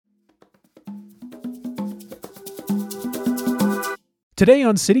Today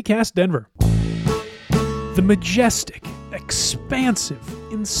on CityCast Denver, the majestic, expansive,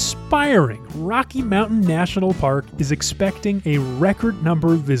 inspiring Rocky Mountain National Park is expecting a record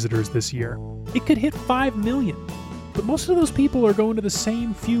number of visitors this year. It could hit 5 million, but most of those people are going to the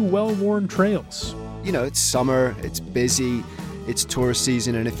same few well-worn trails. You know, it's summer, it's busy, it's tourist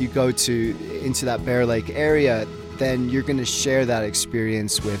season, and if you go into that Bear Lake area, then you're going to share that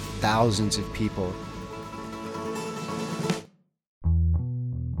experience with thousands of people.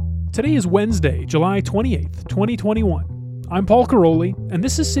 Today is Wednesday, July 28th, 2021. I'm Paul Caroli, and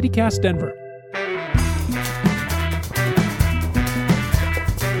this is CityCast Denver.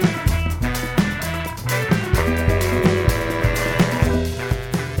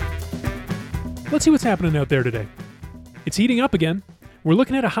 Let's see what's happening out there today. It's heating up again. We're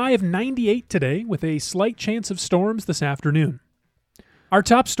looking at a high of 98 today with a slight chance of storms this afternoon. Our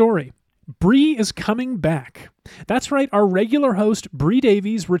top story, Bree is coming back. That's right, our regular host, Bree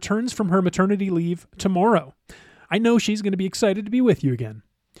Davies, returns from her maternity leave tomorrow. I know she's going to be excited to be with you again.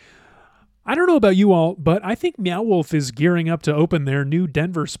 I don't know about you all, but I think Meow Wolf is gearing up to open their new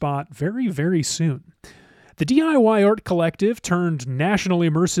Denver spot very, very soon. The DIY art collective turned National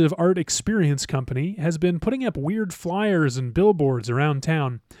Immersive Art Experience Company has been putting up weird flyers and billboards around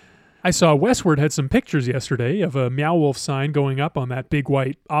town. I saw Westward had some pictures yesterday of a Meow Wolf sign going up on that big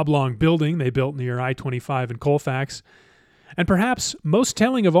white oblong building they built near I-25 in Colfax. And perhaps most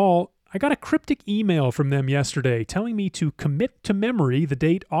telling of all, I got a cryptic email from them yesterday telling me to commit to memory the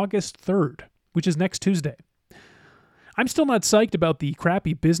date August 3rd, which is next Tuesday. I'm still not psyched about the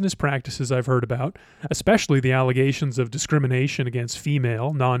crappy business practices I've heard about, especially the allegations of discrimination against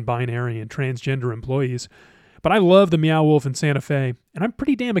female, non-binary, and transgender employees. But I love the Meow Wolf in Santa Fe, and I'm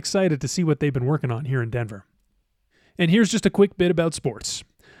pretty damn excited to see what they've been working on here in Denver. And here's just a quick bit about sports.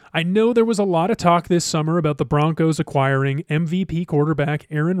 I know there was a lot of talk this summer about the Broncos acquiring MVP quarterback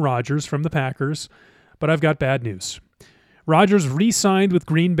Aaron Rodgers from the Packers, but I've got bad news. Rodgers re-signed with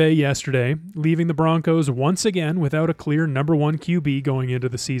Green Bay yesterday, leaving the Broncos once again without a clear number one QB going into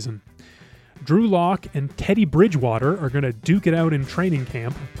the season. Drew Lock and Teddy Bridgewater are going to duke it out in training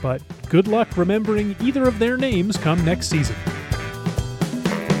camp, but good luck remembering either of their names come next season.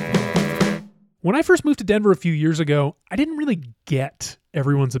 When I first moved to Denver a few years ago, I didn't really get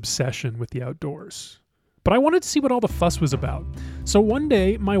everyone's obsession with the outdoors. But I wanted to see what all the fuss was about. So one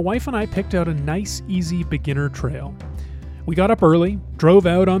day, my wife and I picked out a nice, easy beginner trail. We got up early, drove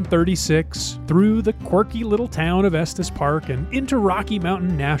out on 36, through the quirky little town of Estes Park and into Rocky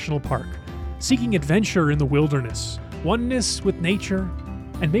Mountain National Park, seeking adventure in the wilderness, oneness with nature,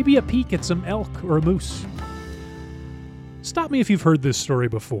 and maybe a peek at some elk or a moose. Stop me if you've heard this story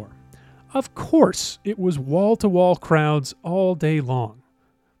before. Of course, it was wall-to-wall crowds all day long.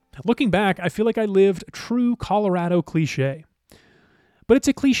 Looking back, I feel like I lived a true Colorado cliché. But it's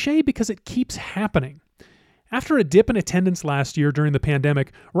a cliché because it keeps happening. After a dip in attendance last year during the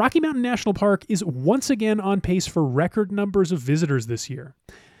pandemic, Rocky Mountain National Park is once again on pace for record numbers of visitors this year.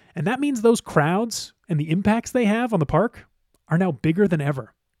 And that means those crowds and the impacts they have on the park are now bigger than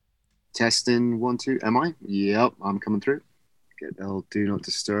ever. Testing 1, 2. Am I? Yep, I'm coming through. Get the old do not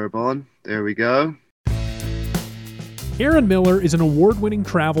disturb on. There we go. Aaron Miller is an award-winning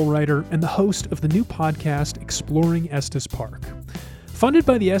travel writer and the host of the new podcast, Exploring Estes Park. Funded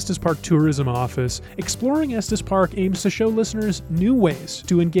by the Estes Park Tourism Office, Exploring Estes Park aims to show listeners new ways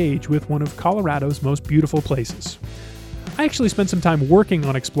to engage with one of Colorado's most beautiful places. I actually spent some time working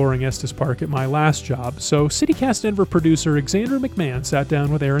on Exploring Estes Park at my last job, so CityCast Denver producer Xander McMahon sat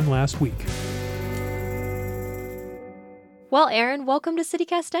down with Aaron last week. Well, Aaron, welcome to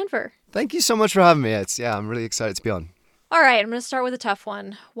CityCast Denver. Thank you so much for having me. I'm really excited to be on. All right, I'm going to start with a tough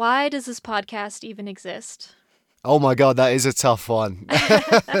one. Why does this podcast even exist? Oh my God, that is a tough one.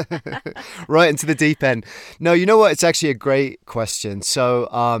 Right into the deep end. No, you know what? It's actually a great question. So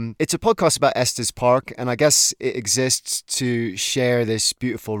it's a podcast about Estes Park, and I guess it exists to share this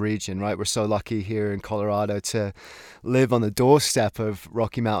beautiful region, right? We're so lucky here in Colorado to live on the doorstep of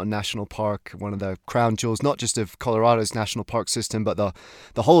Rocky Mountain National Park, one of the crown jewels, not just of Colorado's national park system, but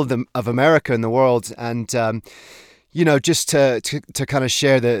the whole of America and the world. And you know, just to kind of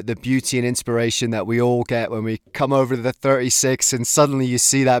share the beauty and inspiration that we all get when we come over to the 36 and suddenly you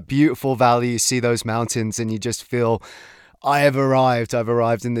see that beautiful valley, you see those mountains, and you just feel, I've arrived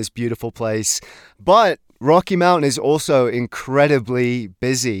in this beautiful place. But Rocky Mountain is also incredibly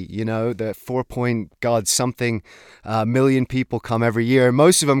busy. You know, the 4.something million people come every year.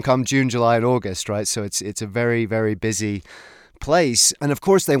 Most of them come June, July, and August, right? So it's a very, very busy place. And of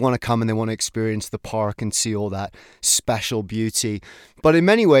course, they want to come and they want to experience the park and see all that special beauty. But in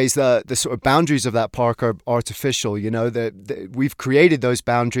many ways, the sort of boundaries of that park are artificial. You know, we've created those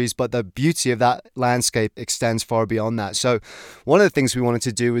boundaries, but the beauty of that landscape extends far beyond that. So one of the things we wanted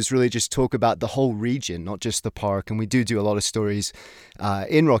to do was really just talk about the whole region, not just the park. And we do a lot of stories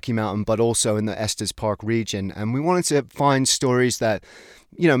in Rocky Mountain, but also in the Estes Park region. And we wanted to find stories that,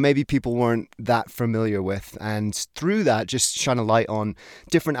 you know, maybe people weren't that familiar with, and through that just shine a light on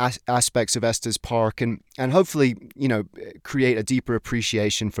different aspects of Estes Park and hopefully, you know, create a deeper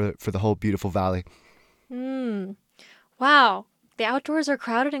appreciation for the whole beautiful valley. Wow. The outdoors are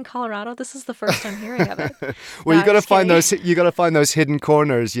crowded in Colorado. This is the first I'm hearing of it. Well, you got to find those hidden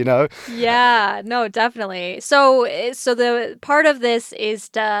corners, you know? Yeah, no, definitely. So the part of this is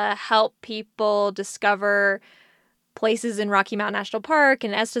to help people discover places in Rocky Mountain National Park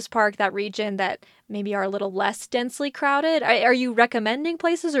and Estes Park, that region that maybe are a little less densely crowded. Are you recommending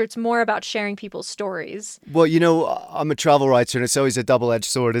places, or it's more about sharing people's stories? Well, you know, I'm a travel writer, and it's always a double-edged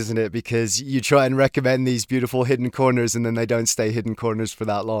sword, isn't it? Because you try and recommend these beautiful hidden corners, and then they don't stay hidden corners for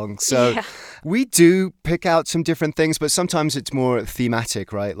that long. So we do pick out some different things, but sometimes it's more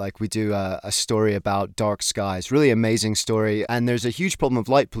thematic, right? Like we do a story about dark skies, really amazing story. And there's a huge problem of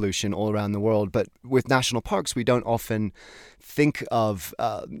light pollution all around the world. But with national parks, we don't often think of,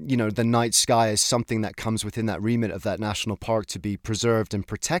 the night sky as something that comes within that remit of that national park to be preserved and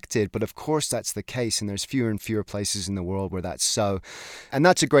protected. But of course, that's the case. And there's fewer and fewer places in the world where that's so. And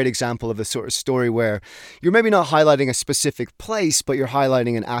that's a great example of the sort of story where you're maybe not highlighting a specific place, but you're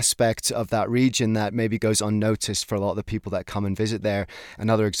highlighting an aspect of that region that maybe goes unnoticed for a lot of the people that come and visit there.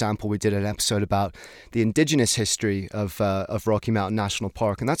 Another example, we did an episode about the indigenous history of Rocky Mountain National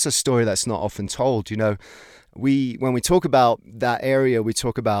Park. And that's a story that's not often told, you know. When we talk about that area, we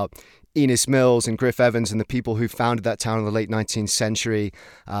talk about Enos Mills and Griff Evans and the people who founded that town in the late 19th century.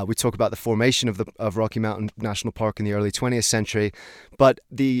 We talk about the formation of Rocky Mountain National Park in the early 20th century. But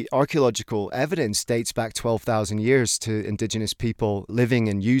the archaeological evidence dates back 12,000 years to indigenous people living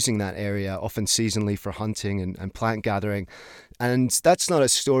and using that area, often seasonally for hunting and plant gathering. And that's not a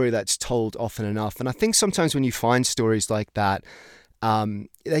story that's told often enough. And I think sometimes when you find stories like that,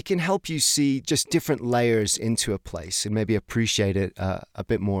 they can help you see just different layers into a place and maybe appreciate it a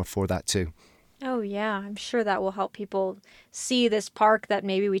bit more for that too. Oh, yeah. I'm sure that will help people see this park that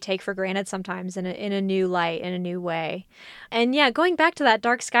maybe we take for granted sometimes in a new light, in a new way. And yeah, going back to that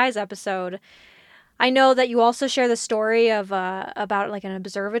Dark Skies episode, I know that you also share the story of about like an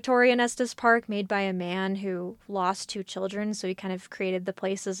observatory in Estes Park made by a man who lost 2 children. So he kind of created the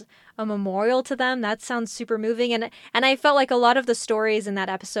place as a memorial to them. That sounds super moving. And I felt like a lot of the stories in that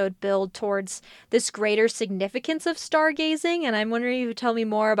episode build towards this greater significance of stargazing. And I'm wondering if you could tell me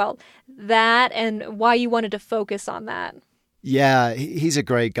more about that and why you wanted to focus on that. Yeah, he's a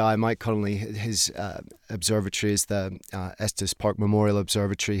great guy, Mike Connolly. His observatory is the Estes Park Memorial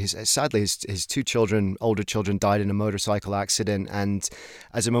Observatory. Sadly, his 2 children, older children, died in a motorcycle accident, and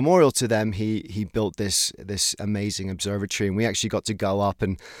as a memorial to them, he built this amazing observatory. And we actually got to go up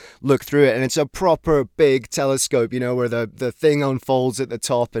and look through it, and it's a proper big telescope, you know, where the thing unfolds at the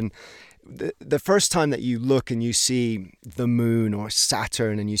top. And the first time that you look and you see the moon or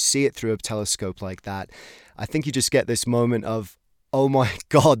Saturn and you see it through a telescope like that, I think you just get this moment of, oh my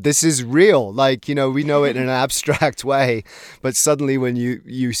God, this is real. Like, you know, we know it in an abstract way, but suddenly when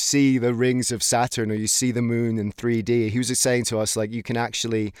you see the rings of Saturn or you see the moon in 3D, he was just saying to us, like, you can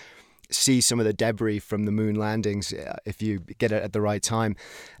actually see some of the debris from the moon landings if you get it at the right time.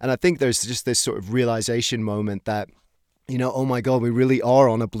 And I think there's just this sort of realization moment that, you know, oh my God, we really are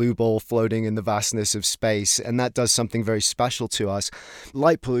on a blue ball floating in the vastness of space. And that does something very special to us.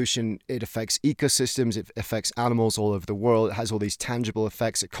 Light pollution, it affects ecosystems, it affects animals all over the world. It has all these tangible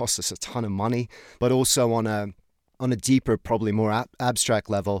effects. It costs us a ton of money, but also on a deeper, probably more abstract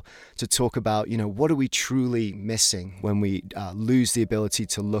level, to talk about, you know, what are we truly missing when we lose the ability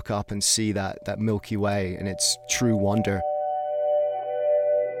to look up and see that Milky Way and its true wonder.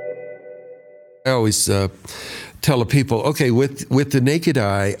 I always tell the people, okay, with the naked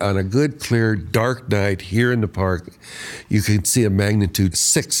eye on a good, clear, dark night here in the park, you can see a magnitude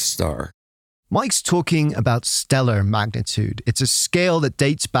 6 star. Mike's talking about stellar magnitude. It's a scale that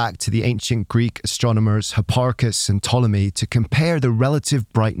dates back to the ancient Greek astronomers Hipparchus and Ptolemy to compare the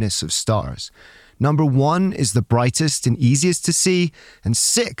relative brightness of stars. Number 1 is the brightest and easiest to see, and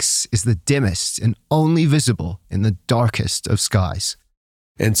 6 is the dimmest and only visible in the darkest of skies.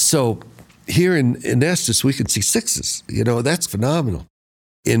 And so here in Estes, we can see 6s. You know, that's phenomenal.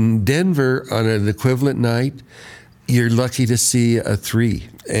 In Denver, on an equivalent night, you're lucky to see a 3.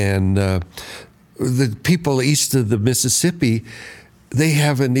 And the people east of the Mississippi, they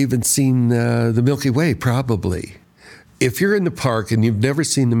haven't even seen the Milky Way, probably. If you're in the park and you've never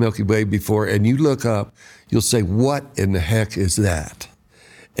seen the Milky Way before and you look up, you'll say, what in the heck is that?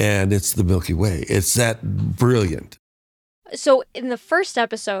 And it's the Milky Way. It's that brilliant. So in the first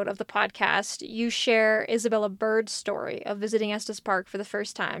episode of the podcast, you share Isabella Bird's story of visiting Estes Park for the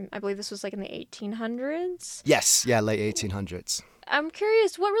first time. I believe this was like in the 1800s? Yes, yeah, late 1800s. I'm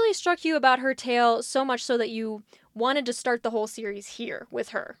curious, what really struck you about her tale so much so that you wanted to start the whole series here with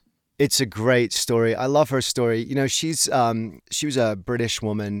her? It's a great story. I love her story. You know, she was a British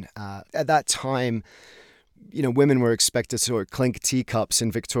woman. At that time, you know, women were expected to sort of clink teacups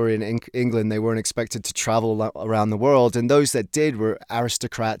in Victorian England. They weren't expected to travel around the world. And those that did were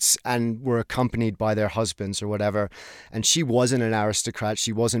aristocrats and were accompanied by their husbands or whatever. And she wasn't an aristocrat.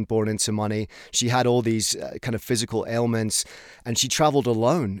 She wasn't born into money. She had all these kind of physical ailments, and she traveled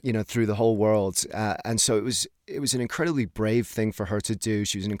alone, you know, through the whole world. And so it was an incredibly brave thing for her to do.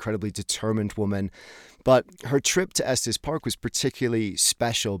 She was an incredibly determined woman. But her trip to Estes Park was particularly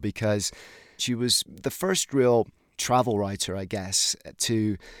special because she was the first real travel writer, I guess,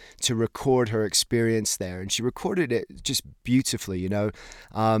 to record her experience there. And she recorded it just beautifully, you know.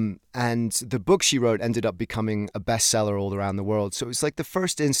 And the book she wrote ended up becoming a bestseller all around the world. So it was like the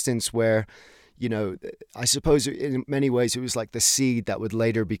first instance where, you know, I suppose in many ways it was like the seed that would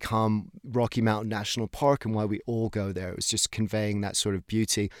later become Rocky Mountain National Park and why we all go there. It was just conveying that sort of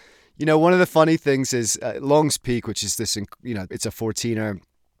beauty. You know, one of the funny things is Long's Peak, which is this, you know, it's a 14er.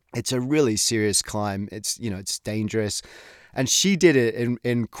 It's a really serious climb. It's, you know, it's dangerous. And she did it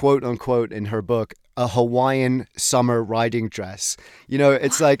in quote unquote in her book, a Hawaiian summer riding dress. You know,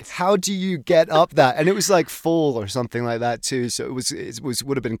 it's like, how do you get up that? And it was like fall or something like that too. So it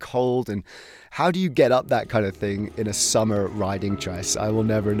would have been cold. And how do you get up that kind of thing in a summer riding dress? I will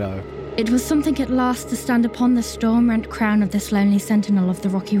never know. It was something at last to stand upon the storm-rent crown of this lonely sentinel of the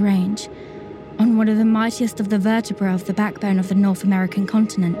Rocky Range, on one of the mightiest of the vertebrae of the backbone of the North American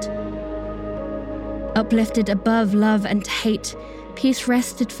continent. Uplifted above love and hate, peace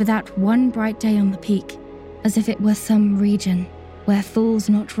rested for that one bright day on the peak, as if it were some region where falls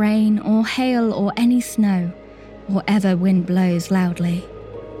not rain or hail or any snow, or ever wind blows loudly.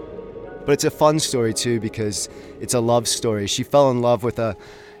 But it's a fun story too because it's a love story. She fell in love with a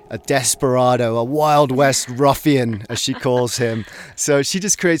desperado, a Wild West ruffian, as she calls him. So she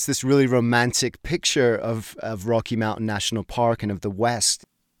just creates this really romantic picture of Rocky Mountain National Park and of the West.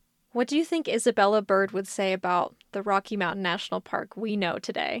 What do you think Isabella Bird would say about the Rocky Mountain National Park we know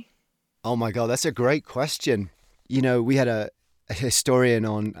today? Oh my God, that's a great question. You know, we had a historian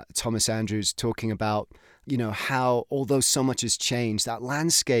on, Thomas Andrews, talking about, you know, how although so much has changed, that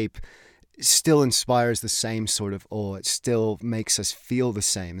landscape still inspires the same sort of awe. It still makes us feel the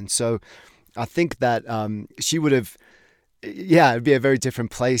same. And so I think that she would have, it'd be a very different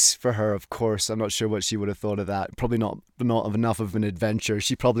place for her, of course. I'm not sure what she would have thought of that. Probably not enough of an adventure.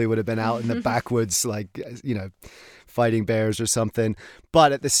 She probably would have been out in the backwoods, like, you know, fighting bears or something.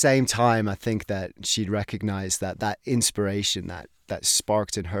 But at the same time, I think that she'd recognize that inspiration that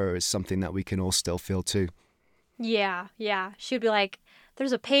sparked in her is something that we can all still feel too. Yeah. She'd be like,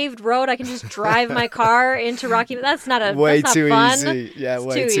 there's a paved road. I can just drive my car into Rocky. That's not a way that's too not fun. easy. Yeah, it's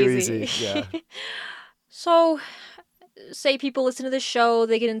way too easy. Yeah. So, say people listen to the show,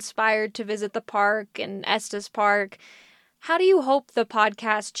 they get inspired to visit the park and Estes Park. How do you hope the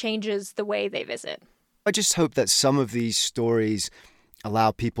podcast changes the way they visit? I just hope that some of these stories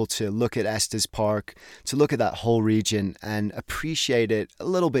allow people to look at Estes Park, to look at that whole region and appreciate it a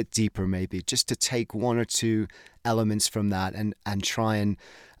little bit deeper, maybe just to take one or two elements from that and try and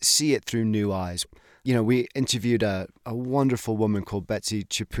see it through new eyes. You know, we interviewed a wonderful woman called Betsy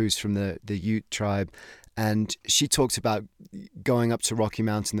Chapuz from the Ute tribe, and she talked about going up to Rocky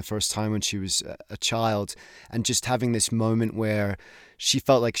Mountain the first time when she was a child and just having this moment where she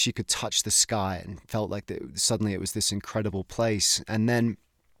felt like she could touch the sky and felt like suddenly it was this incredible place. And then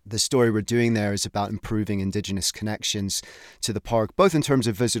the story we're doing there is about improving Indigenous connections to the park, both in terms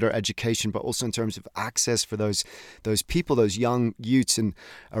of visitor education, but also in terms of access for those people, those young Utes and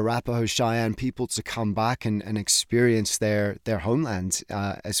Arapaho Cheyenne people to come back and experience their homeland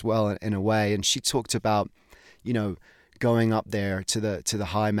as well in a way. And she talked about, you know, going up there to the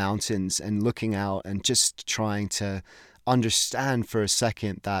high mountains and looking out and just trying to understand for a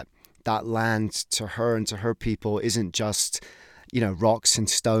second that land to her and to her people isn't just, you know, rocks and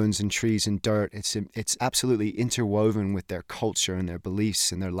stones and trees and dirt. It's absolutely interwoven with their culture and their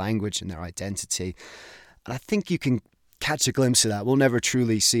beliefs and their language and their identity. And I think you can catch a glimpse of that. We'll never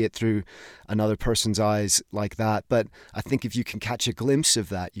truly see it through another person's eyes like that. But I think if you can catch a glimpse of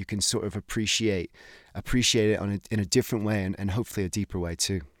that, you can sort of appreciate it in a different way and hopefully a deeper way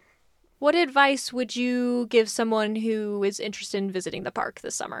too. What advice would you give someone who is interested in visiting the park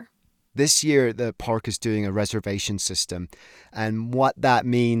this summer? This year, the park is doing a reservation system. And what that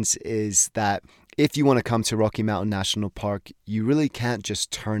means is that if you want to come to Rocky Mountain National Park, you really can't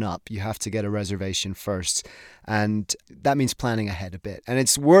just turn up. You have to get a reservation first. And that means planning ahead a bit. And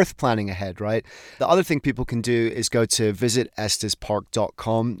it's worth planning ahead, right? The other thing people can do is go to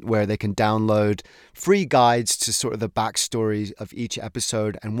visitestaspark.com, where they can download free guides to sort of the backstory of each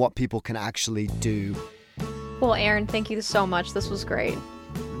episode and what people can actually do. Well, Aaron, thank you so much. This was great.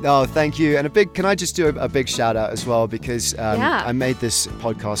 No, thank you. And can I just do a big shout out as well, because I made this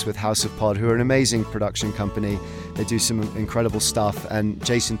podcast with House of Pod, who are an amazing production company. They do some incredible stuff. And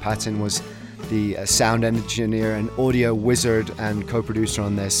Jason Patton was the sound engineer and audio wizard and co-producer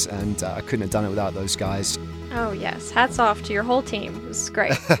on this. And I couldn't have done it without those guys. Oh, yes. Hats off to your whole team. It was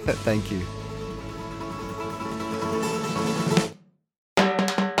great. Thank you.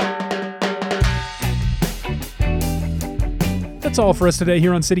 That's all for us today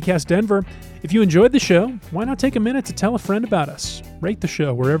here on CityCast Denver. If you enjoyed the show, why not take a minute to tell a friend about us? Rate the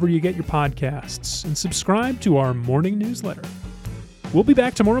show wherever you get your podcasts and subscribe to our morning newsletter. We'll be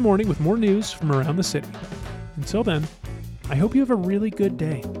back tomorrow morning with more news from around the city. Until then, I hope you have a really good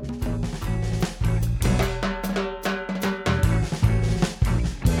day.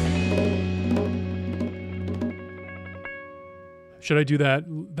 Should I do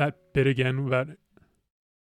that bit again about